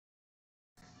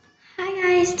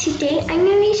guys, today I'm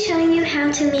going to be showing you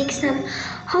how to make some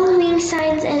Halloween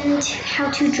signs and how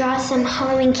to draw some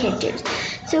Halloween characters.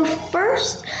 So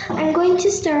first, I'm going to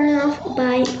start off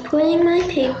by splitting my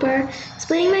paper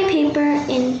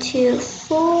into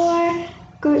 4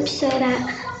 groups so that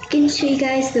I can show you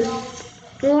guys the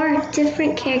 4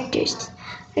 different characters.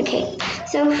 Okay,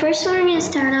 so the first one I'm going to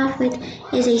start off with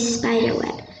is a spider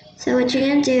web. So what you're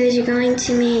going to do is you're going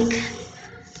to make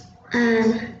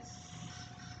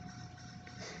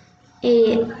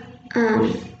a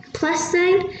plus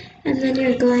sign, and then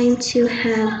you're going to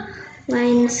have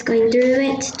lines going through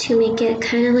it to make it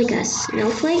kind of like a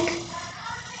snowflake.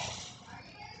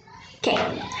 Okay,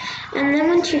 and then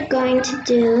what you're going to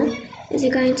do is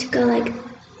you're going to go like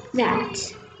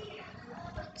that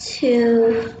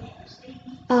to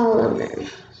all of them.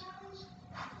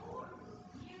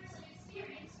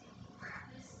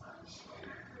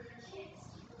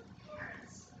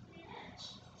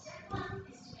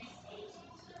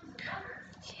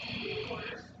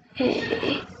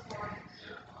 Okay.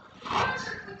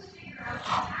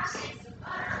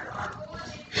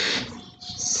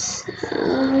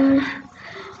 So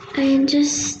I'm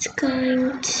just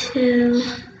going to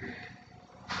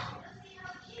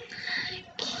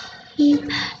keep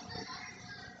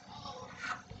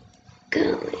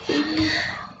going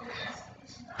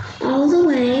all the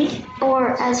way,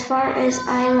 or as far as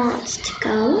I want to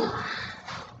go.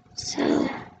 So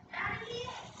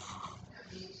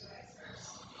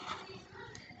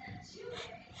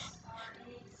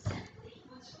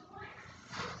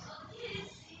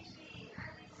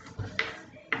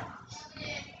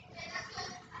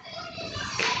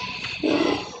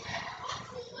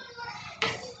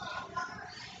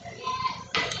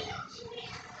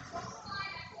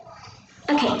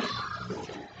okay,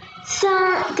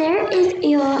 so there is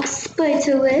your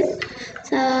spider web.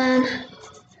 So I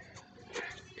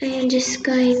am just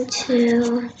going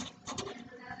to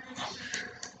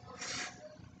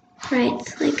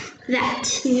write like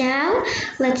that. Now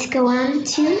let's go on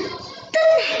to the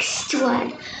next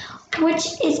one, which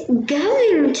is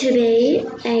going to be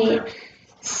a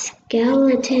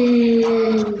skeleton.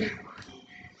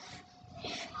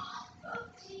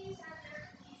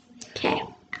 Okay,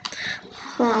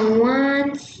 hold on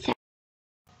one sec.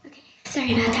 Okay,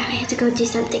 sorry about that, I have to go do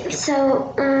something.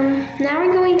 So now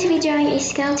we're going to be drawing a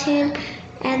skeleton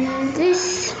and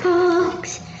this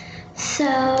box. So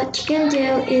what you're gonna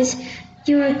do is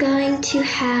you're going to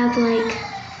have like,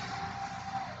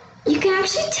 you can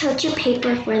actually tilt your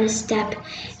paper for this step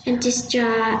and just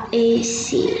draw a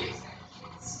C.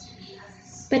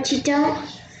 But you don't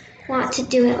want to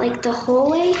do it like the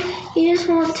whole way, you just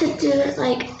want to do it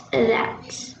like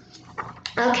that.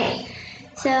 Okay,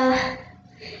 so,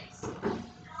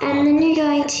 and then you're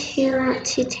going to want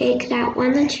to take that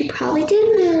one that you probably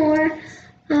did more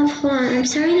of. Hold on, I'm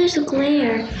sorry there's a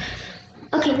glare.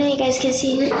 Okay, now you guys can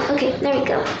see it. Okay, there we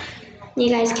go. You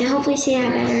guys can hopefully see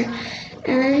that better.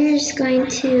 And then you're just going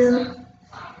to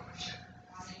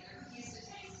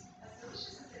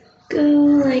go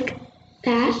like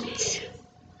that.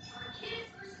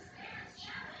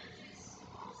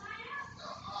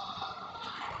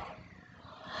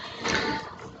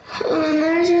 And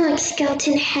there's your like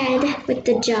skeleton head with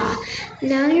the jaw.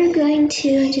 Now you're going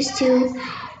to just do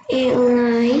a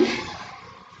line,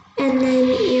 and then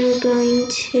you're going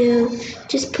to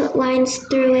just put lines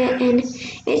through it, and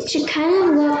it should kind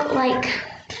of look like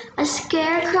a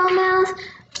scarecrow mouth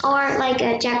or like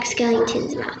a Jack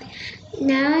Skellington's mouth.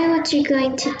 Now what you're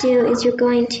going to do is you're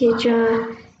going to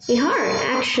draw a heart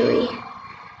actually,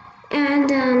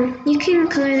 and you can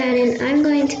color that in. I'm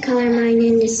going to color mine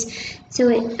in just so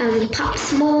it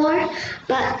pops more,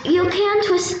 but you can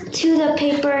twist to the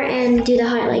paper and do the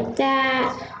heart like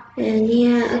that, and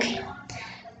yeah, okay.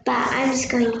 But I'm just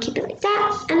going to keep it like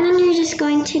that, and then you're just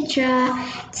going to draw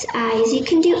its eyes. You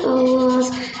can do ovals,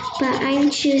 but I'm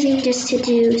choosing just to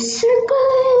do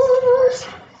circles.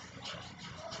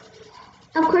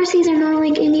 Of course, these are not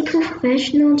like any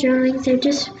professional drawings, they're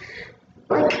just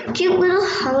like cute little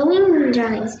Halloween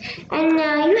drawings. And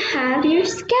now you have your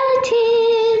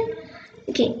skeleton.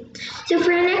 Okay, so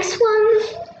for the next one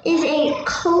is a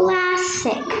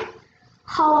classic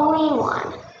Halloween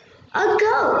one. A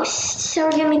ghost. So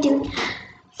we're gonna be doing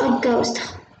a ghost.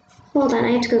 Hold on,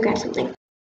 I have to go grab something.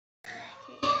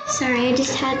 Sorry, I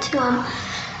just had to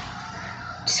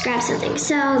just grab something.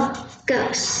 So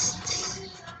ghost.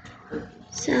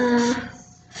 So I'm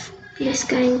just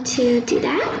going to do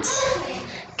that.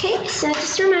 Okay, so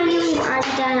just a reminder, we've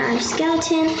already done our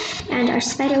skeleton and our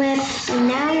spiderweb, and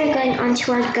now we're going on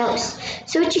to our ghost.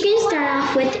 So what you're going to start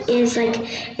off with is like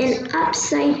an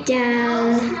upside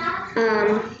down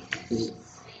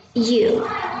U.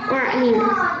 Or, I mean,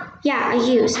 yeah, a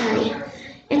U, sorry.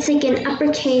 It's like an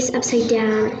uppercase upside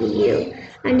down U.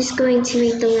 I'm just going to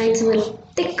make the lines a little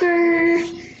thicker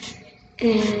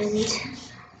and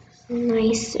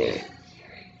nicer.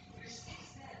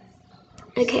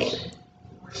 Okay.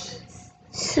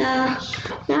 So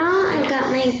now I've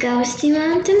got my ghost. You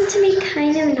want them to be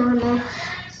kind of normal.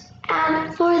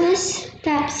 For this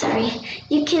step,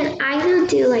 you can either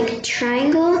do like a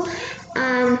triangle,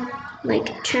 like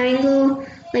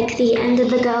the end of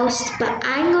the ghost, but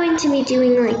I'm going to be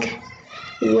doing like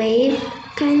wave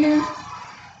kind of.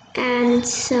 And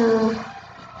so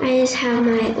I just have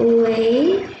my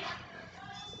wave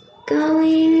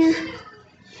going,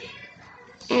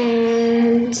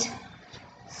 and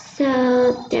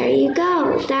so there you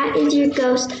go. That is your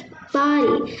ghost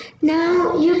body.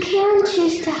 Now you can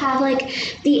choose to have like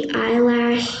the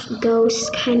eyelash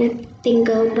ghost kind of thing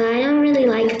go, but I don't really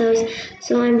like those,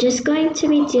 so I'm just going to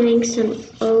be doing some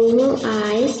oval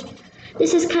eyes.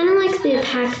 This is kind of like the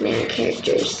Pac-Man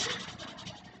characters,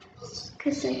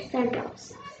 because they're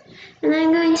ghosts. And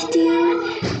I'm going to do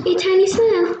a tiny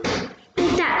smile,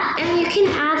 like that. And you can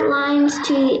add lines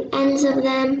to the ends of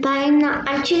them, but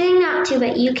I'm choosing not to,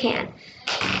 but you can.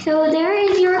 So there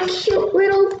is your cute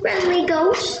little friendly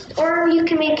ghost, or you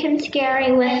can make him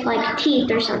scary with like teeth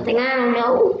or something, I don't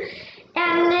know.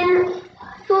 And then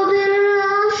for the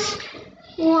last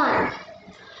one,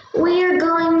 we are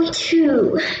going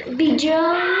to be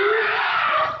drawing.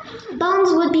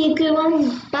 Bones would be a good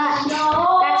one, but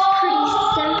that's pretty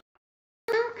simple.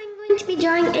 Now I'm going to be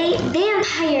drawing a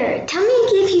vampire. Tell me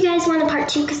if you guys want a part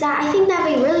 2, because I think that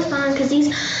would be really fun, because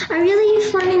these are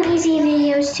really fun and easy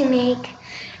videos to make.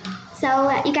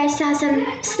 So you guys have some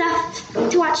stuff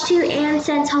to watch too, and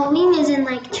since Halloween is in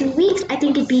like 2 weeks, I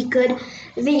think it'd be good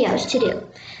videos to do.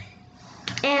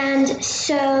 And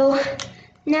so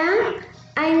now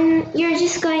you're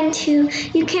just going to,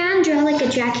 you can draw like a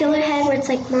Dracula head where it's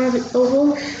like more of an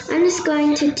oval. I'm just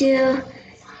going to do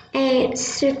a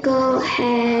circle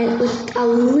head with a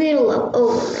little of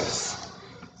ovalness.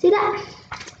 See that?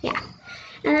 Yeah.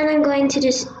 And then I'm going to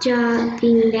just draw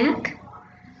the neck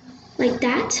like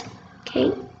that.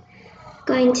 Okay.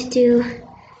 Going to do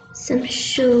some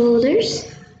shoulders.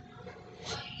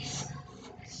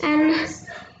 And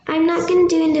I'm not going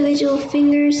to do individual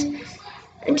fingers.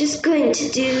 I'm just going to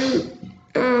do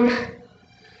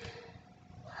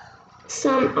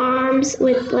some arms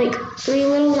with like 3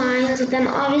 little lines with them.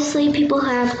 Obviously, people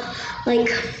have like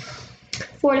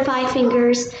 4 to 5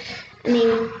 fingers. I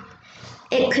mean,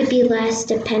 it could be less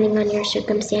depending on your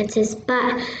circumstances,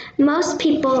 but most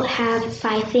people have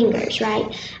 5 fingers,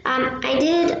 right? I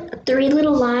did 3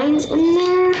 little lines in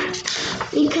there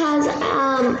because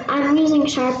I'm using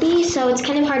Sharpie, so it's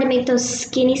kind of hard to make those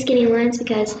skinny lines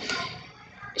because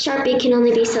Sharpie can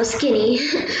only be so skinny.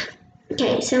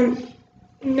 Okay, so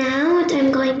now what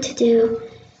I'm going to do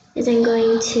is I'm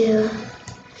going to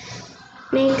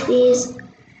make these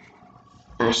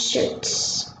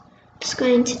shirts. Just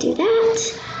going to do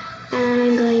that, and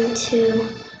I'm going to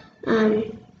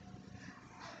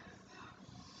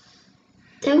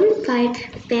don't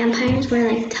like vampires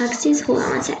wear like tuxes. Hold on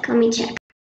one sec, let me check.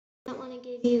 I don't want to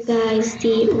give you guys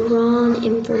the wrong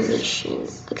information.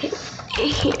 Okay,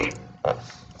 here.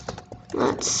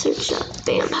 Let's search up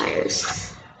vampires.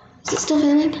 Is it still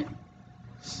filming?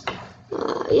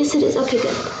 Yes, it is. Okay,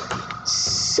 good.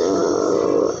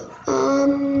 So,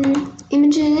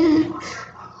 images.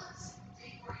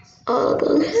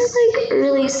 Those are like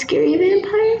really scary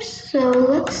vampires. So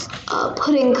let's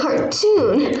put in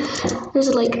cartoon. Those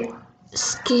are like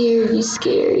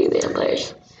scary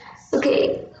vampires.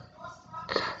 Okay.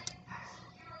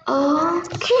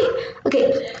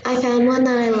 Okay, I found one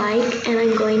that I like, and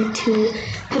I'm going to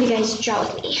have you guys draw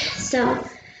with me. So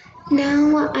now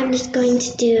what I'm just going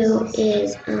to do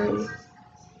is I'm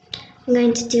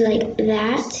going to do like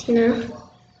that, you know.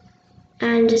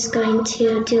 I'm just going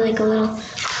to do like a little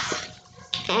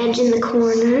edge in the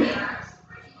corner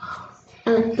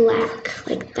of black,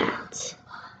 like that.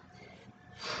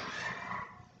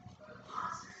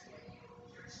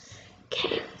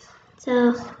 Okay,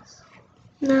 so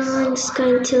now I'm just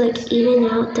going to like even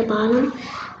out the bottom.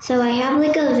 So I have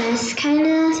like a vest kind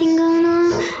of thing going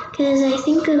on, because I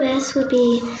think a vest would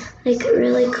be like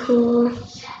really cool.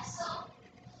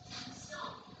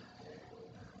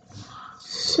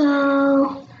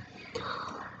 So,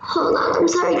 hold on, I'm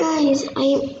sorry guys,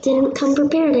 I didn't come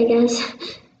prepared, I guess.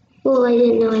 Well, I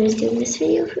didn't know I was doing this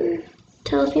video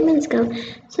until a few minutes ago.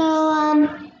 So,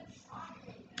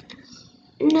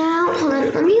 now, hold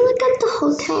on, let me look at the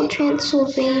Hotel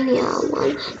Transylvania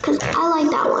one, because I like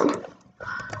that one.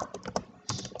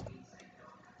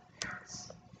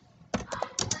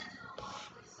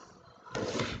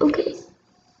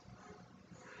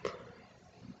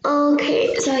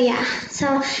 yeah, so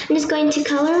I'm just going to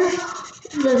color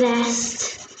the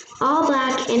vest all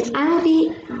black, and I'll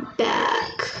be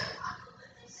back.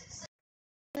 So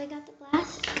I got the black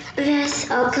vest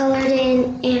all colored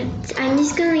in, and I'm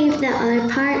just gonna leave the other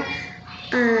part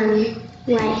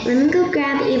white. Let me go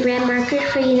grab a red marker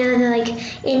for the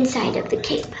inside of the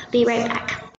cape. I'll be right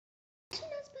back. I'm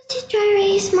not supposed to dry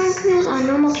erase markers on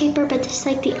normal paper, but this is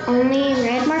like the only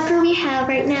red marker we have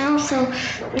right now, so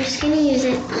I'm just gonna use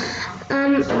it.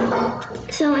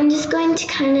 So I'm just going to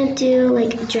kind of do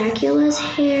like Dracula's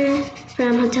hair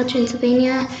from Hotel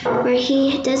Transylvania, where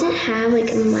he doesn't have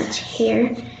like much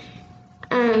hair,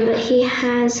 but he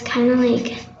has kind of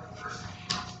like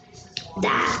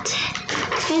that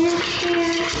kind of hair,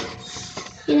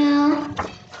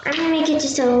 I'm gonna make it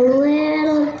just a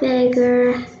little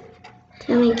bigger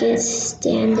to make it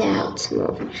stand out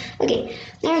more. Okay,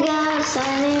 there we go. So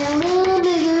I made it a little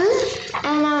bigger,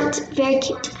 and now it's very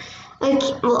cute.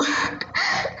 Okay, well,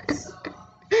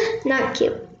 not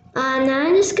cute. Now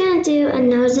I'm just gonna do a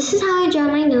nose. This is how I draw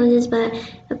my noses, but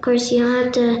of course you don't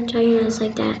have to draw your nose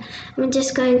like that. I'm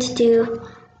just going to do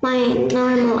my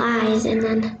normal eyes and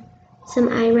then some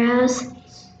eyebrows.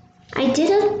 I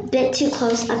did a bit too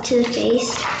close up to the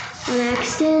face on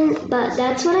accident, but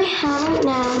that's what I have right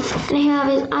now. And I have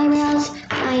his eyebrows,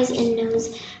 eyes, and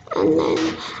nose. And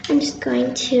then I'm just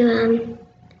going to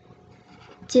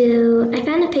I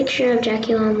found a picture of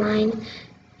Dracula online,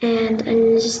 and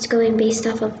I'm just going based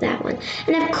off of that one.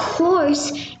 And of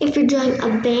course, if you're drawing a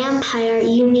vampire,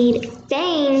 you need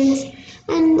fangs.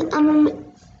 And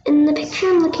in the picture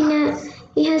I'm looking at,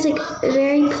 he has like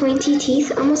very pointy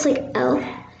teeth, almost like elf.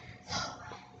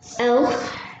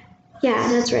 Yeah,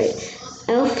 that's right.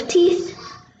 Elf teeth.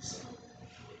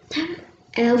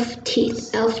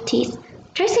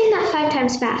 Try saying that 5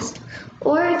 times fast.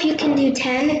 Or if you can do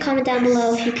 10, comment down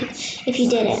below if you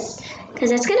did it, because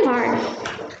that's kind of hard.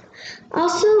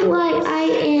 Also, while I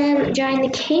am drawing the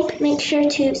cape, make sure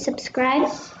to subscribe,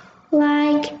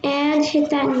 like, and hit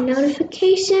that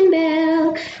notification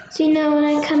bell so you know when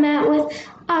I come out with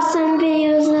awesome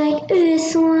videos like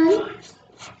this one.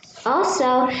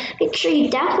 Also, make sure you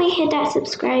definitely hit that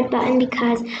subscribe button,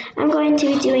 because I'm going to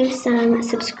be doing some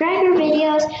subscriber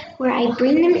videos where I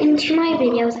bring them into my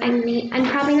videos. I'm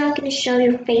probably not going to show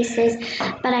your faces,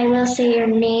 but I will say your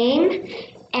name,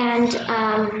 and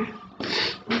I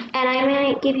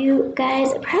might give you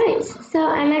guys a prize. So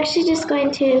I'm actually just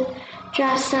going to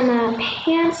draw some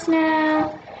pants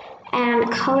now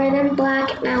and color them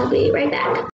black, and I'll be right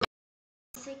back.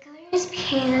 So I color his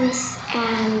pants,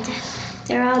 and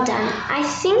they're all done. I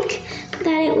think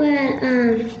that it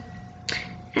would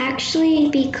actually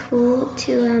be cool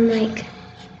to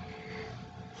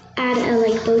add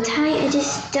a bow tie. I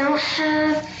just don't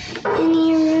have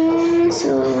any room,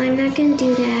 so I'm not gonna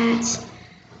do that.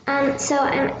 So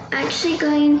I'm actually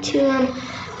going to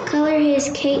color his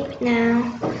cape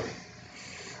now.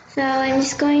 So I'm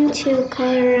just going to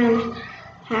color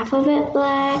half of it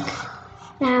black,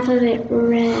 half of it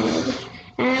red.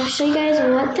 And I'll show you guys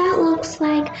what that looks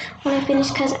like when I finish,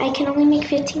 because I can only make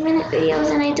 15-minute videos,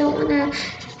 and I don't want to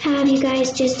have you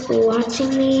guys just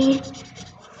watching me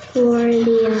for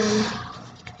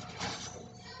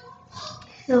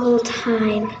the whole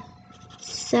time.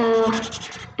 So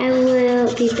I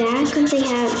will be back once I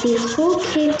have the whole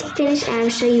cape finished, and I'll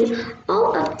show you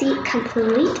all of the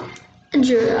complete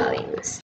drawings.